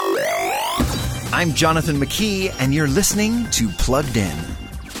I'm Jonathan McKee, and you're listening to Plugged In.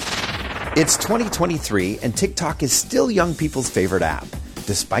 It's 2023, and TikTok is still young people's favorite app,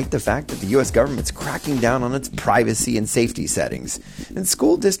 despite the fact that the U.S. government's cracking down on its privacy and safety settings. And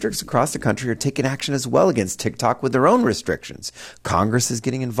school districts across the country are taking action as well against TikTok with their own restrictions. Congress is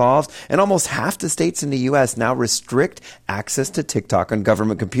getting involved, and almost half the states in the U.S. now restrict access to TikTok on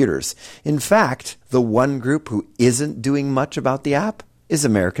government computers. In fact, the one group who isn't doing much about the app is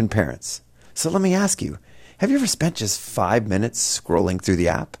American parents. So let me ask you, have you ever spent just 5 minutes scrolling through the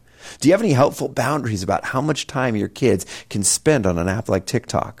app? Do you have any helpful boundaries about how much time your kids can spend on an app like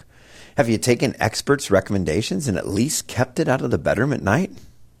TikTok? Have you taken experts' recommendations and at least kept it out of the bedroom at night?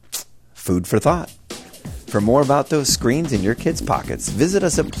 Food for thought. For more about those screens in your kids' pockets, visit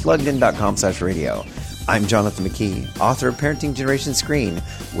us at pluggedin.com/radio. I'm Jonathan McKee, author of Parenting Generation Screen,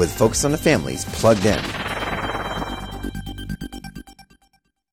 with Focus on the Family's Plugged In.